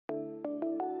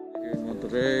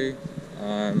Monterrey.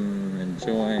 I'm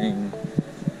enjoying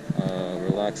a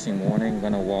relaxing morning. I'm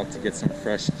gonna walk to get some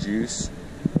fresh juice.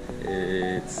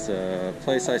 It's a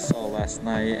place I saw last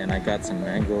night and I got some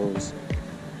mangoes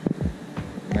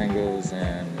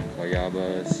and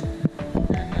guayabas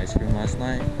and ice cream last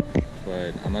night,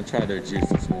 but I'm gonna try their juice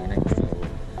this morning. So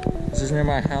this is near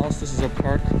my house. This is a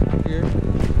park here.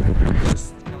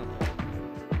 Just kind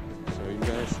of show you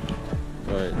guys,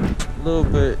 but a little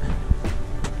bit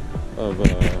of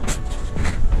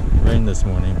rain this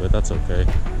morning, but that's okay.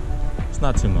 It's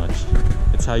not too much.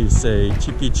 It's how you say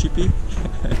chippy chippy,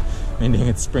 meaning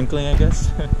it's sprinkling, I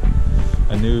guess.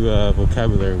 A new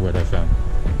vocabulary word I found.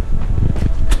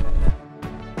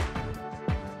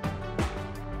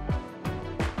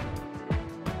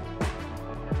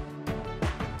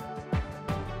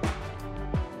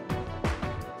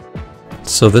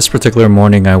 So this particular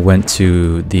morning I went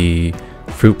to the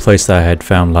fruit place that I had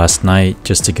found last night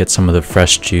just to get some of the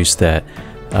fresh juice that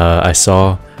I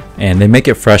saw, and they make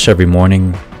it fresh every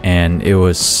morning, and it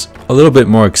was a little bit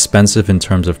more expensive in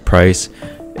terms of price.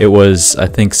 It was, I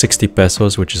think, 60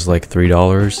 pesos, which is like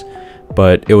 $3,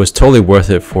 but it was totally worth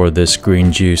it for this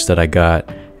green juice that I got,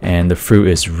 and the fruit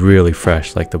is really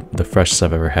fresh, like the freshest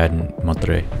I've ever had in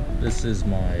Monterrey. This is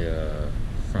my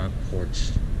front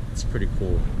porch. It's pretty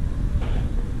cool.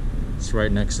 It's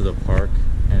right next to the park,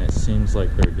 and it seems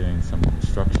like they're doing some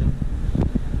construction,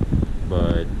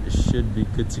 but it should be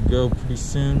good to go pretty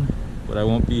soon, but I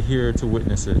won't be here to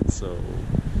witness it, so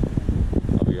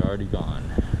I'll be already gone.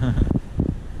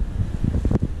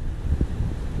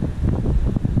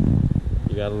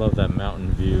 You gotta love that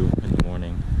mountain view in the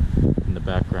morning in the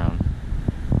background.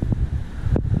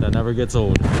 That never gets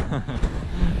old.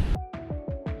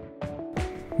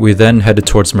 We then headed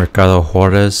towards Mercado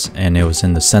Juarez, and it was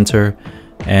in the center,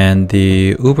 and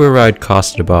the Uber ride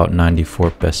costed about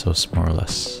 94 pesos more or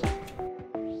less.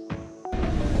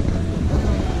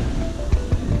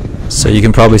 So you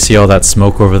can probably see all that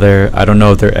smoke over there. I don't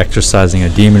know if they're exorcising a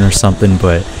demon or something,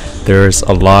 but there's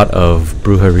a lot of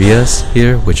Brujerias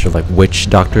here, which are like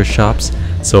witch doctor shops.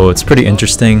 So it's pretty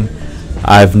interesting.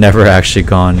 I've never actually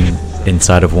gone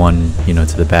inside of one, you know,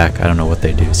 to the back. I don't know what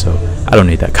they do, so I don't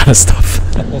need that kind of stuff.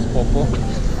 Popo.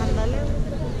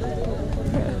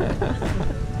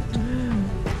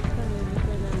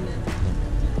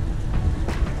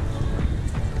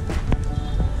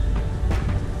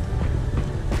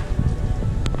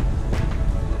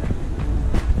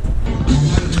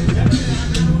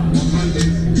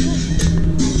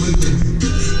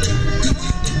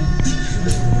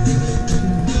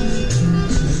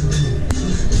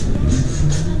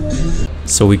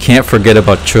 So we can't forget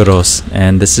about churros,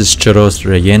 and this is churros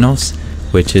rellenos,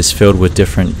 which is filled with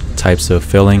different types of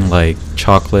filling like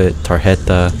chocolate,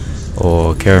 tarjeta,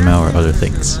 or caramel or other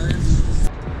things.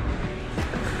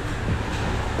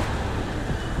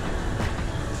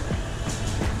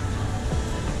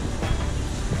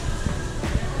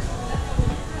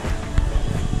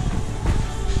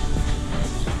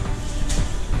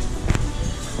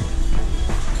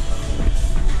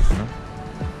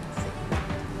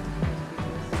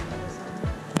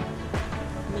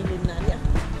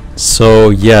 So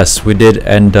yes, we did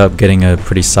end up getting a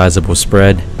pretty sizable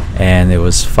spread, and it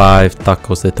was 5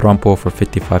 tacos de trompo for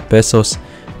 55 pesos.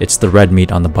 It's the red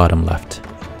meat on the bottom left.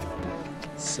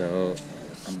 So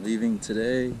I'm leaving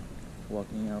today,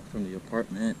 walking out from the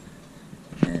apartment,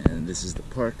 and this is the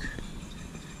park.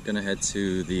 Gonna head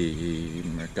to the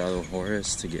Mercado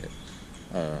Juarez to get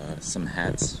some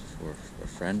hats for a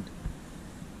friend,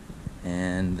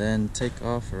 and then take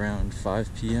off around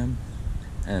 5 p.m.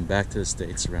 and back to the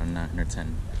States around 9 or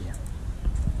 10 p.m.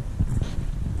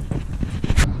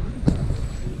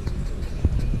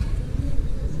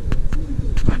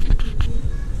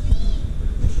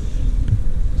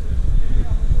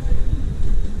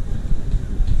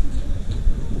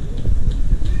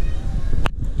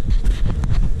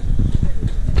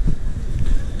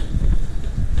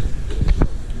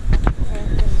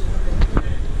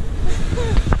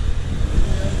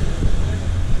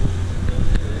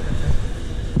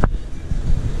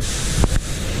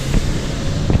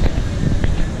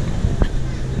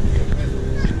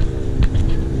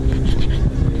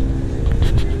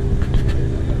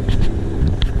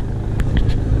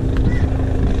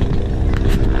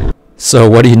 So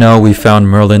what do you know, we found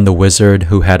Merlin the Wizard,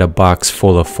 who had a box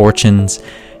full of fortunes,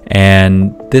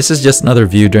 and this is just another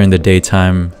view during the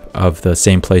daytime of the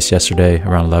same place yesterday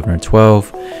around 11 or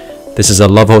 12. This is a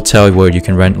love hotel where you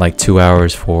can rent like 2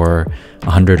 hours for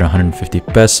 100 or 150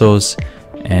 pesos,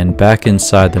 and back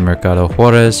inside the Mercado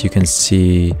Juarez you can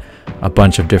see a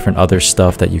bunch of different other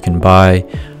stuff that you can buy.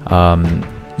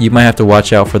 You might have to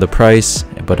watch out for the price,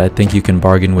 but I think you can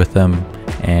bargain with them,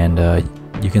 and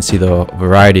you can see the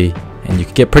variety, and you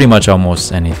can get pretty much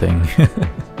almost anything.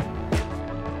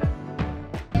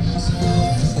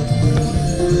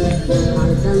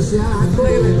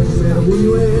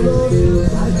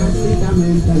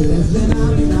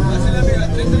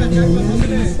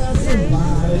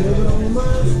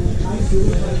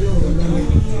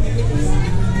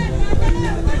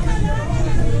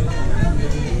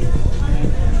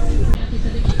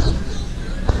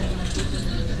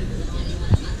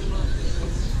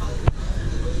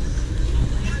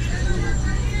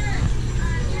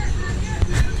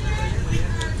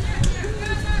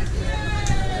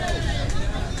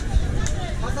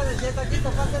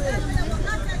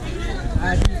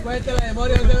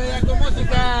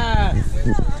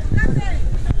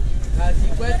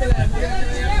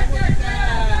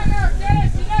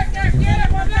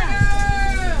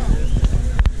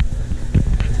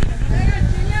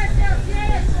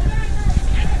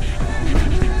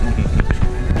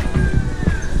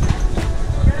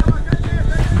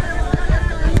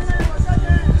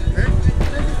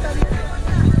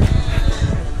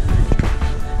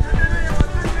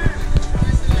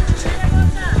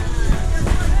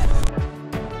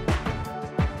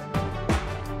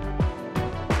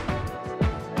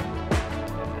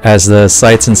 As the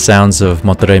sights and sounds of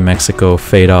Monterrey, Mexico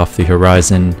fade off the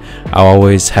horizon, I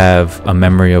always have a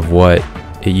memory of what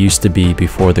it used to be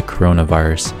before the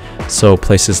coronavirus. So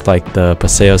places like the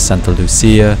Paseo Santa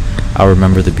Lucia, I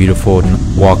remember the beautiful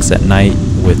walks at night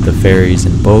with the ferries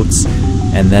and boats,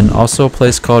 and then also a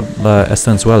place called La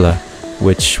Estanzuela,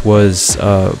 which was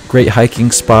a great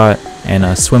hiking spot and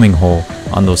a swimming hole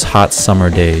on those hot summer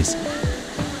days.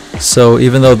 So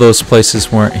even though those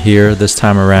places weren't here this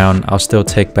time around, I'll still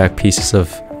take back pieces of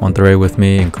Monterrey with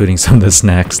me, including some of the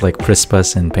snacks like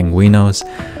crispas and penguinos,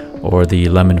 or the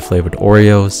lemon flavored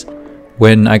Oreos.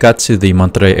 When I got to the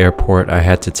Monterrey airport, I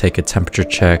had to take a temperature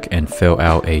check and fill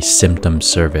out a symptom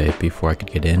survey before I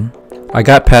could get in. I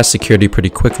got past security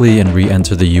pretty quickly and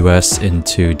re-entered the US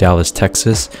into Dallas,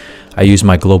 Texas. I used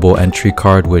my global entry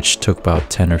card, which took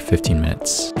about 10 or 15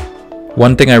 minutes.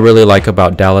 One thing I really like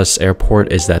about Dallas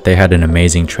Airport is that they had an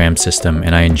amazing tram system,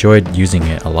 and I enjoyed using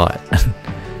it a lot.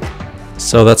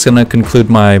 So that's gonna conclude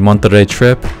my Monterrey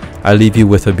trip. I leave you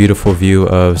with a beautiful view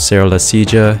of Cerro La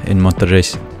Silla in Monterrey,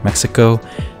 Mexico,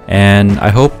 and I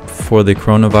hope for the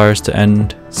coronavirus to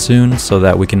end soon so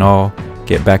that we can all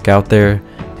get back out there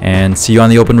and see you on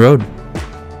the open road.